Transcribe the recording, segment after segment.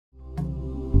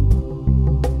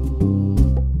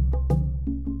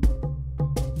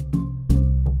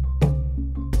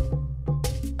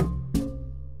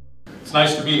It's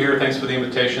nice to be here. Thanks for the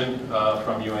invitation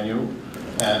from UNU.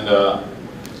 And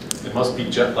it must be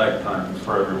jet lag time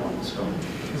for everyone, so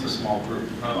it's a small group.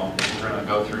 Oh, we're going to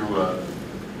go through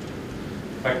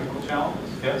technical challenges.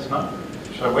 Yes, no?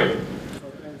 Should I wait?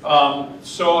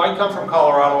 So I come from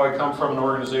Colorado. I come from an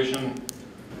organization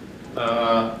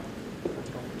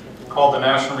called the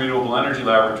National Renewable Energy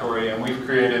Laboratory, and we've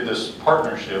created this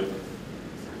partnership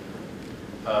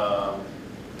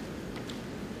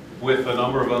with a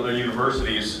number of other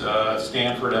universities,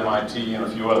 Stanford, MIT, and a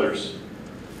few others.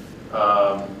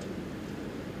 That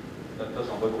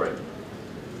doesn't look right.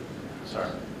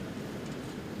 Sorry.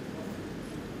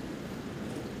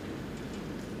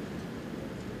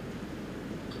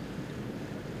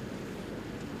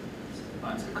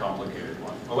 Mine's a complicated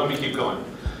one. Well, let me keep going.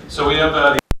 So we have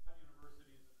the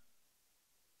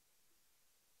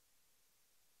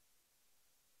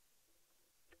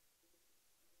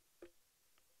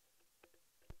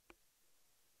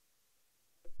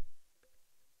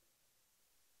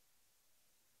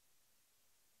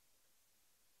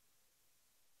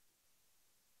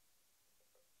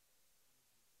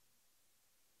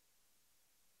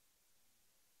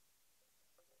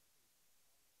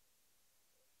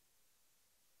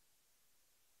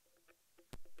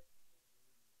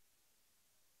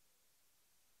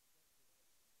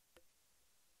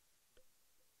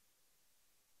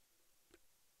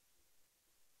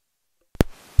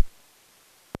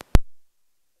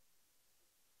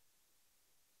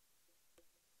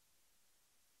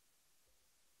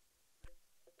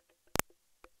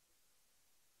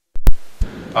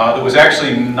there was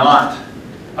actually not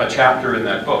a chapter in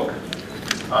that book,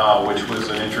 which was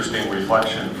an interesting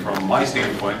reflection from my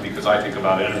standpoint, because I think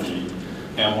about energy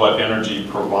and what energy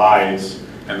provides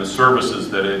and the services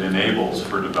that it enables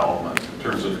for development in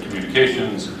terms of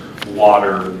communications,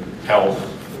 water, health,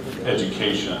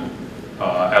 education,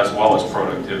 as well as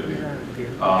productivity,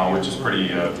 which is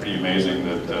pretty amazing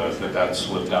that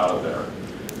slipped out of there.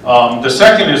 The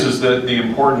second is that the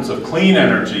importance of clean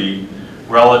energy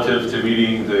relative to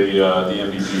meeting the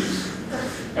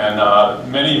MDGs.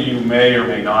 And many of you may or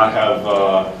may not have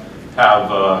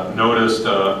noticed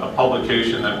a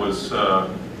publication that was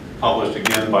published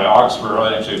again by Oxford,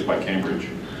 actually it's by Cambridge,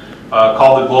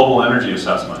 called the Global Energy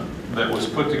Assessment, that was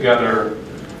put together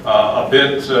a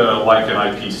bit like an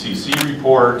IPCC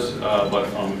report, but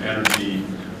from energy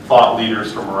thought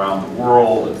leaders from around the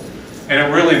world. And it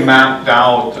really mapped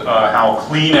out how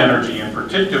clean energy in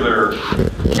particular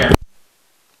can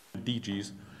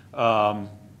DGs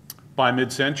by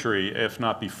mid-century, if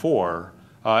not before.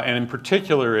 And in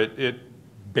particular, it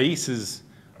bases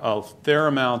a fair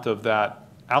amount of that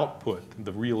output,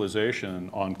 the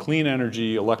realization, on clean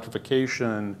energy,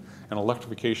 electrification, and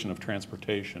electrification of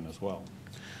transportation as well.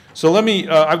 So let me,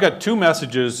 I've got two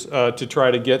messages to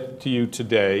try to get to you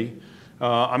today.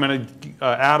 I'm going to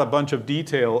add a bunch of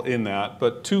detail in that,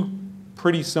 but two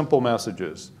pretty simple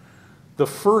messages. The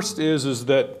first is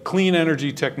that clean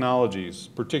energy technologies,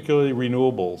 particularly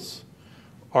renewables,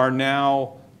 are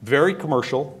now very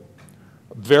commercial,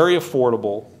 very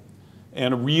affordable,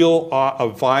 and a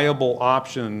viable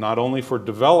option not only for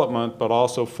development but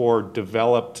also for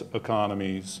developed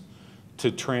economies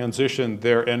to transition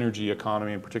their energy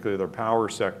economy, and particularly their power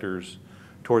sectors,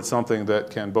 towards something that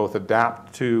can both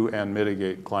adapt to and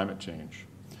mitigate climate change.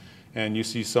 And you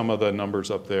see some of the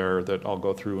numbers up there that I'll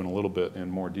go through in a little bit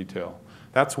in more detail.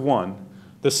 That's one.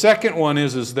 The second one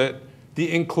is that the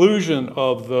inclusion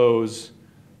of those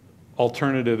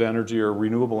alternative energy or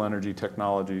renewable energy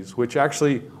technologies, which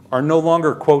actually are no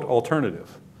longer, quote,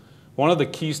 alternative. One of the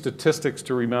key statistics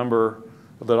to remember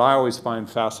that I always find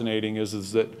fascinating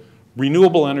is that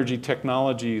renewable energy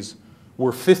technologies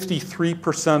were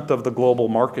 53% of the global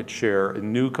market share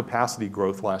in new capacity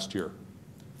growth last year.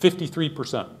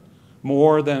 53%,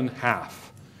 more than half.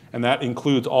 And that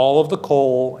includes all of the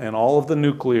coal and all of the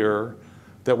nuclear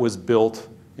that was built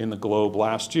in the globe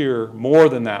last year. More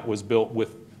than that was built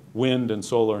with wind and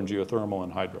solar and geothermal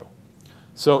and hydro.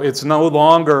 So it's no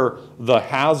longer the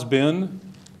has-been,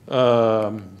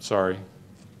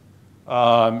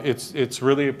 it's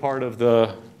really a part of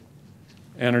the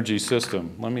energy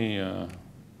system. Let me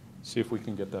see if we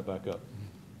can get that back up.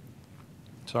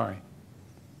 Sorry.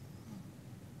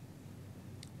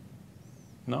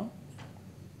 No?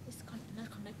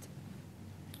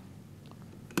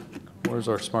 Where's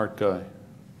our smart guy?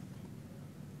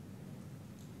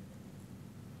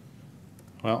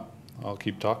 Well, I'll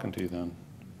keep talking to you then.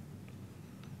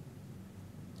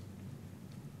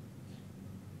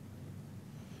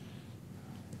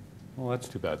 Well, that's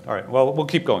too bad. All right, well, we'll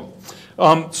keep going.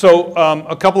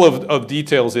 A couple of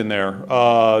details in there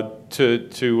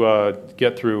to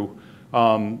get through.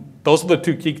 Those are the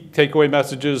two key takeaway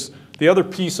messages. The other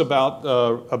piece about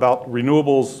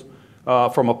renewables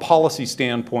from a policy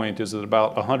standpoint is that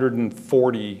about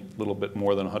 140, a little bit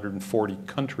more than 140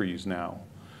 countries now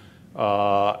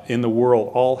in the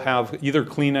world all have either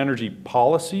clean energy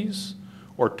policies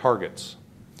or targets.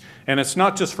 And it's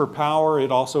not just for power,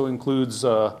 it also includes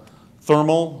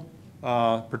thermal,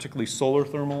 particularly solar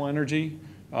thermal energy.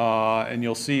 And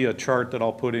you'll see a chart that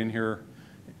I'll put in here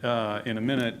in a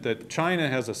minute that China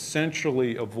has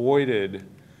essentially avoided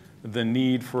the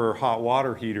need for hot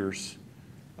water heaters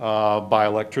by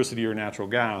electricity or natural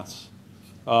gas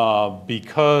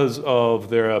because of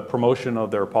their promotion of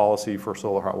their policy for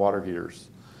solar hot water heaters.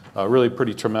 Really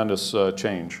pretty tremendous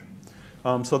change.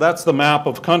 So that's the map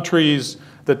of countries.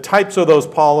 The types of those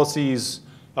policies,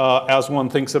 as one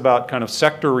thinks about kind of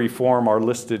sector reform, are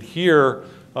listed here.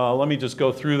 Let me just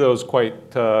go through those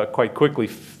quite quickly.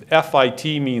 FIT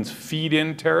means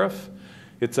feed-in tariff.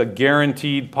 It's a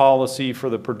guaranteed policy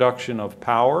for the production of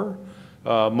power.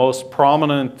 Most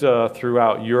prominent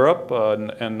throughout Europe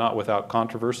and not without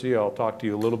controversy. I'll talk to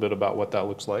you a little bit about what that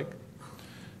looks like.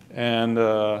 And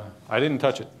I didn't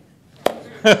touch it.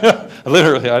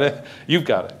 Literally, you've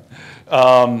got it.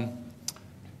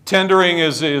 Tendering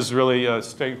is really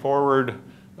straightforward.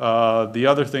 The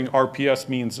other thing, RPS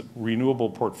means Renewable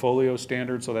Portfolio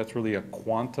Standard, so that's really a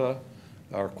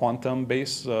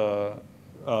quantum-based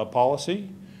policy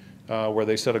where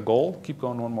they set a goal. Keep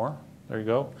going one more. There you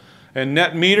go. And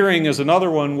net metering is another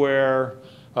one where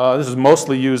this is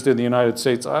mostly used in the United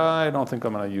States. I don't think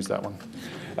I'm going to use that one.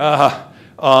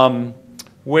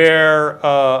 Where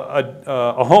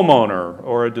a homeowner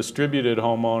or a distributed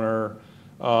homeowner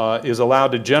is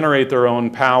allowed to generate their own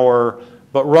power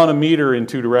but run a meter in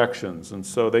two directions. And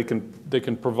so they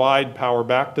can provide power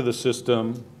back to the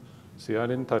system. See, I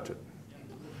didn't touch it.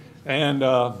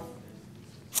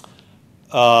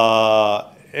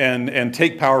 And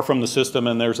take power from the system,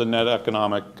 and there's a net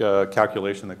economic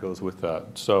calculation that goes with that.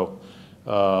 So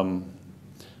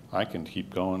I can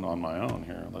keep going on my own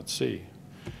here. Let's see.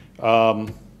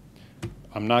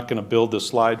 I'm not going to build this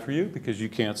slide for you because you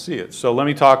can't see it. So let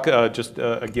me talk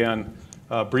again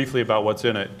briefly about what's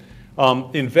in it.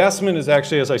 Investment is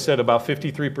actually, as I said, about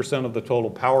 53% of the total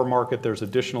power market. There's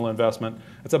additional investment.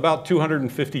 It's about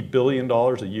 $250 billion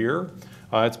a year.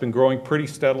 It's been growing pretty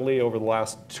steadily over the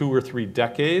last 2 or 3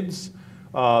 decades.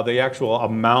 The actual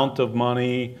amount of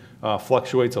money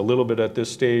fluctuates a little bit at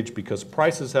this stage because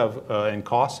prices and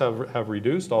costs have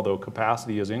reduced, although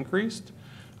capacity has increased.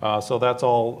 So that's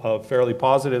all fairly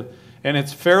positive. And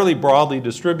it's fairly broadly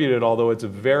distributed, although it's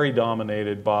very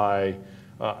dominated by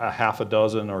a half a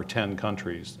dozen or 10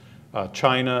 countries.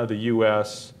 China, the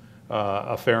US,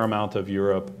 a fair amount of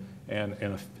Europe, and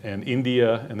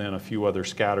India, and then a few other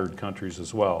scattered countries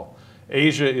as well.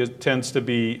 Asia tends to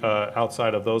be,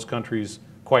 outside of those countries,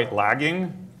 quite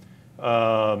lagging.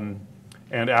 And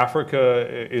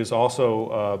Africa is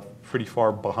also pretty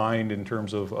far behind in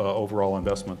terms of overall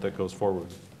investment that goes forward.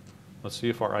 Let's see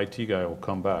if our IT guy will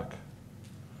come back.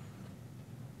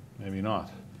 Maybe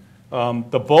not.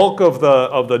 The bulk of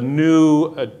the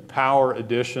new power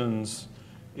additions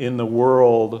in the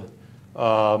world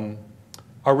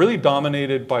are really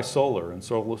dominated by solar and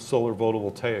solar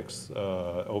photovoltaics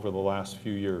over the last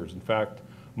few years. In fact,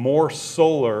 more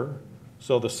solar,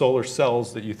 so the solar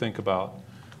cells that you think about,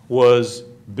 was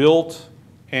built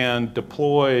and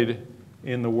deployed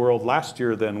in the world last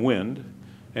year than wind,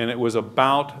 and it was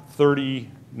about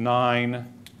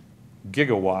 39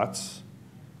 gigawatts.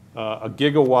 A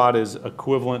gigawatt is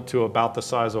equivalent to about the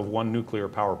size of 1 nuclear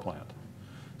power plant.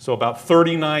 So about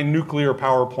 39 nuclear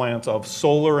power plants of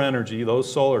solar energy,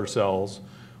 those solar cells,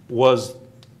 was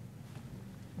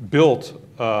built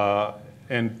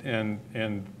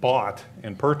and bought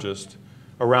and purchased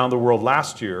around the world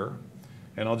last year.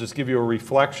 And I'll just give you a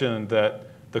reflection that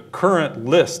the current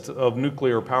list of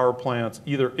nuclear power plants,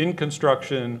 either in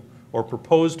construction or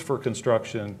proposed for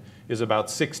construction, is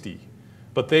about 60.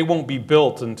 But they won't be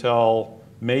built until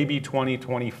maybe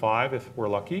 2025 if we're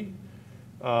lucky.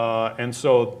 And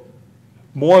so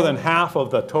more than half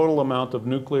of the total amount of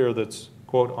nuclear that's,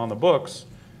 quote, on the books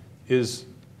is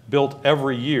built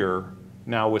every year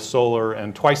now with solar,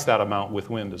 and twice that amount with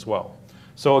wind as well.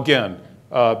 So again,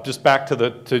 just back to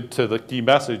the key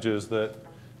message is that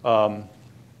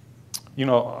you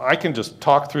know, I can just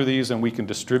talk through these and we can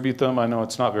distribute them. I know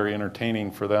it's not very entertaining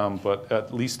for them, but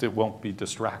at least it won't be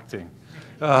distracting.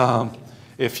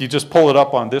 If you just pull it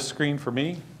up on this screen for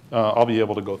me, I'll be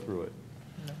able to go through it.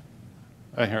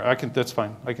 That's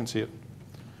fine. I can see it.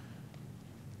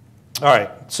 All right.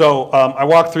 So I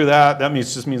walked through that. That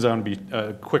just means I'm going to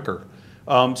be quicker.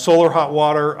 Solar hot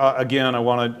water, again, I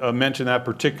want to mention that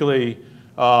particularly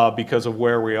because of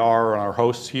where we are and our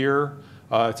hosts here.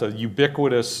 It's a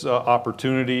ubiquitous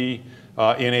opportunity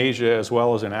in Asia as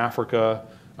well as in Africa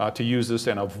to use this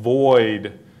and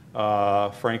avoid,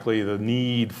 frankly, the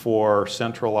need for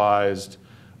centralized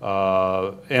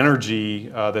energy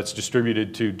that's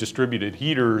distributed to distributed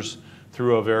heaters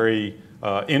through a very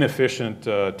inefficient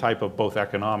type of both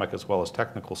economic as well as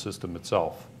technical system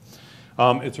itself.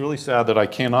 It's really sad that I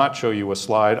cannot show you a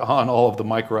slide on all of the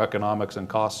microeconomics and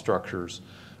cost structures,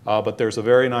 but there's a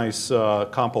very nice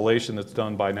compilation that's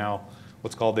done by now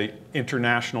what's called the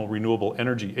International Renewable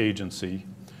Energy Agency,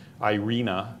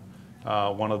 IRENA,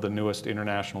 one of the newest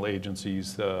international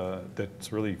agencies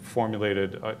that's really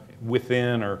formulated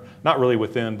within, or not really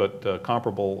within, but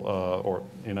comparable or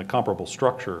in a comparable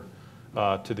structure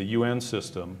to the UN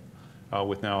system,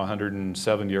 with now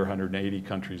 170 or 180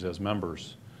 countries as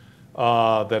members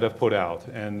that have put out.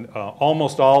 And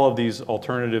almost all of these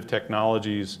alternative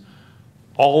technologies,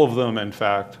 all of them, in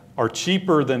fact, are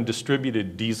cheaper than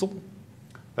distributed diesel.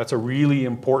 That's a really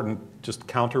important just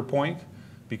counterpoint,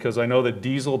 because I know that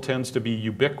diesel tends to be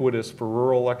ubiquitous for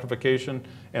rural electrification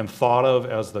and thought of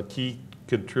as the key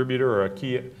contributor or a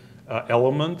key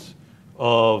element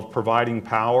of providing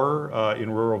power in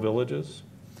rural villages.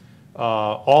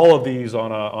 All of these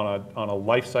on a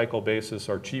life cycle basis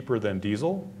are cheaper than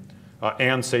diesel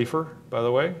and safer, by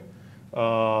the way.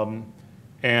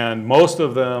 And most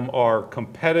of them are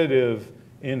competitive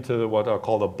into what I'll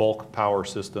call the bulk power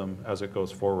system as it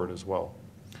goes forward as well.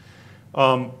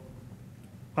 I'm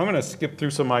going to skip through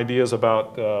some ideas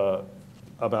about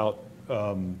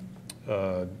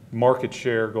market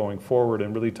share going forward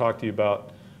and really talk to you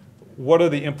about what are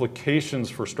the implications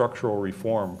for structural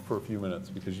reform for a few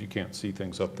minutes, because you can't see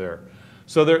things up there.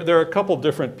 So there are a couple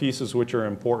different pieces which are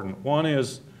important. One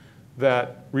is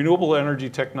that renewable energy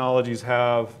technologies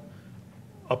have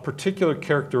a particular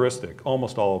characteristic,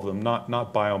 almost all of them, not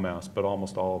biomass, but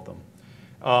almost all of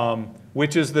them,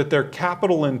 which is that they're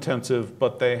capital intensive,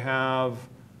 but they have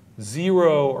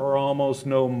zero or almost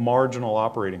no marginal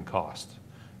operating cost.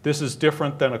 This is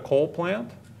different than a coal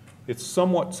plant. It's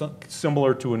somewhat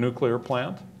similar to a nuclear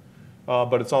plant,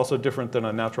 but it's also different than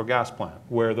a natural gas plant,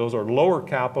 where those are lower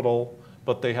capital,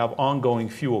 but they have ongoing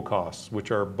fuel costs,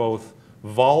 which are both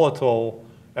volatile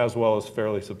as well as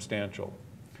fairly substantial.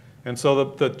 And so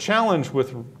the challenge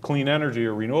with clean energy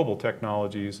or renewable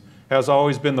technologies has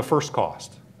always been the first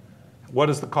cost. What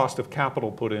is the cost of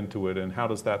capital put into it, and how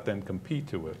does that then compete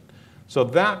to it? So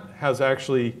that has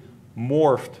actually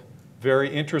morphed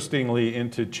very interestingly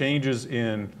into changes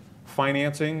in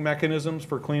financing mechanisms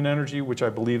for clean energy, which I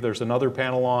believe there's another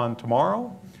panel on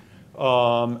tomorrow,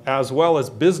 as well as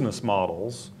business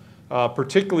models,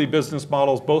 particularly business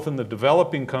models both in the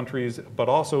developing countries but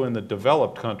also in the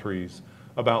developed countries,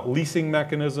 about leasing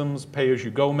mechanisms,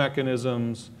 pay-as-you-go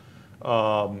mechanisms,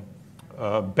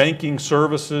 banking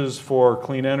services for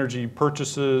clean energy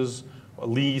purchases,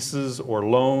 leases or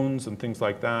loans and things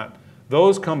like that.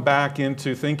 Those come back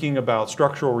into thinking about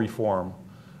structural reform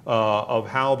of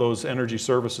how those energy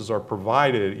services are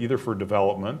provided, either for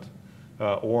development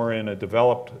or in a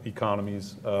developed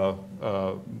economy's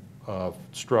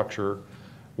structure.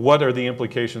 What are the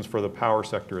implications for the power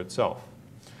sector itself?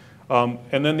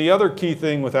 And then the other key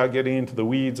thing, without getting into the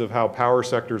weeds of how power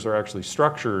sectors are actually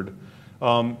structured,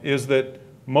 is that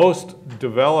most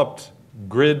developed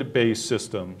grid-based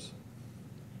systems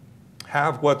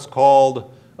have what's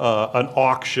called an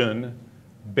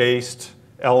auction-based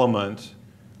element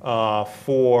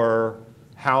for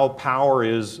how power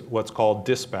is what's called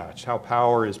dispatched, how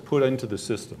power is put into the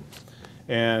system.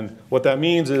 And what that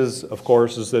means is, of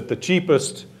course, is that the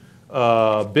cheapest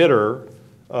bidder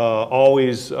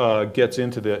always gets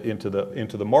into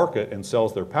the market and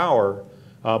sells their power,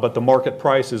 but the market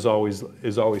price is always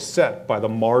set by the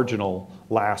marginal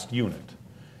last unit.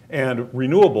 And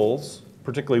renewables,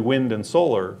 particularly wind and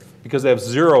solar, because they have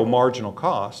zero marginal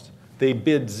cost, they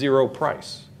bid zero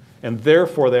price. And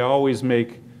therefore, they always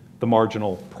make the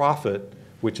marginal profit,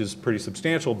 which is pretty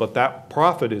substantial, but that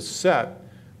profit is set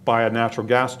by a natural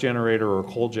gas generator or a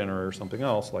coal generator or something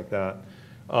else like that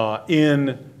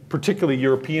in particularly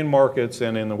European markets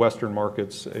and in the Western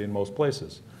markets in most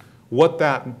places. What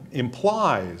that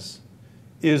implies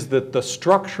is that the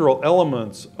structural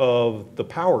elements of the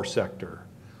power sector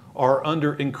are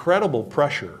under incredible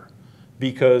pressure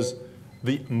because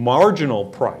the marginal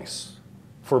price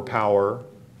for power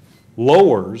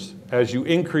lowers as you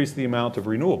increase the amount of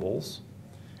renewables,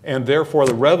 and therefore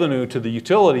the revenue to the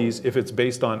utilities, if it's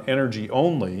based on energy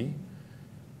only,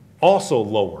 also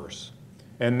lowers.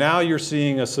 And now you're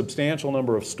seeing a substantial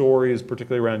number of stories,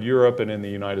 particularly around Europe and in the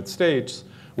United States,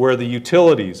 where the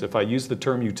utilities, if I use the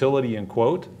term utility in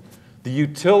quote, the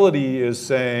utility is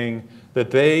saying that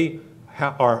they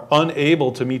are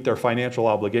unable to meet their financial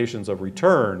obligations of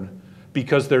return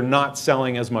because they're not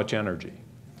selling as much energy.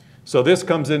 So this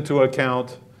comes into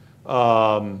account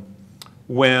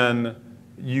when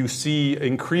you see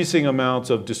increasing amounts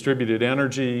of distributed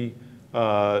energy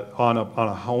on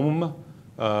a home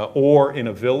or in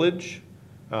a village,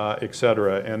 et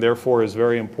cetera, and therefore is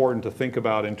very important to think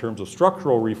about in terms of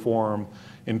structural reform,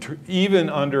 even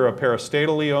under a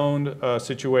parastatally owned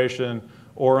situation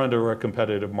or under a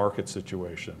competitive market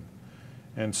situation.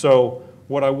 And so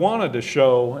what I wanted to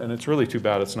show, and it's really too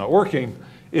bad it's not working,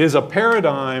 is a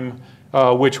paradigm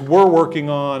which we're working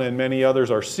on and many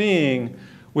others are seeing,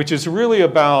 which is really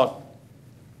about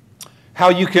how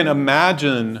you can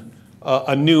imagine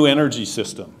a new energy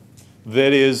system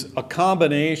that is a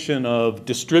combination of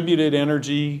distributed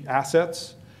energy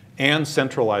assets and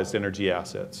centralized energy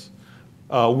assets,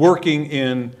 working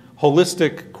in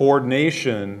holistic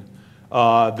coordination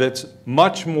that's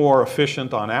much more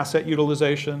efficient on asset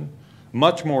utilization,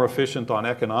 much more efficient on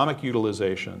economic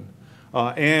utilization,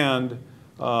 and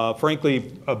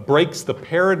frankly breaks the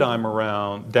paradigm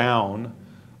down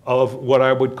of what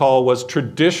I would call was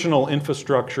traditional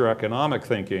infrastructure economic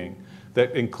thinking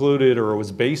that included or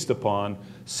was based upon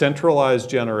centralized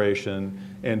generation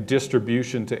and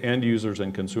distribution to end users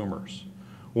and consumers.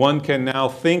 One can now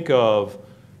think of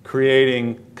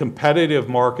creating competitive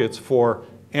markets for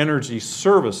energy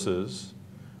services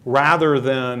rather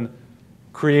than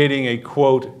creating a,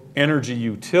 quote, energy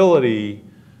utility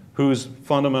whose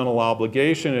fundamental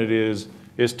obligation it is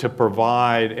to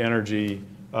provide energy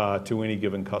to any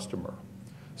given customer.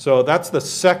 So that's the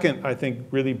second, I think,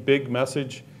 really big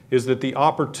message, is that the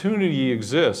opportunity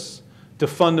exists to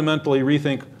fundamentally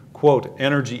rethink, quote,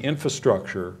 energy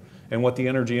infrastructure and what the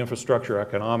energy infrastructure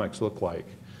economics look like.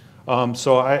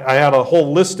 So I had a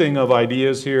whole listing of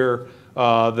ideas here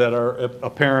that are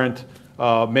apparent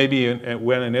maybe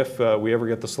when and if we ever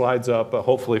get the slides up,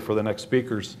 hopefully for the next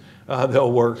speakers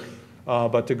they'll work.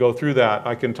 But to go through that,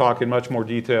 I can talk in much more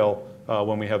detail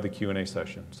when we have the Q&A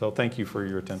session. So thank you for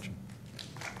your attention.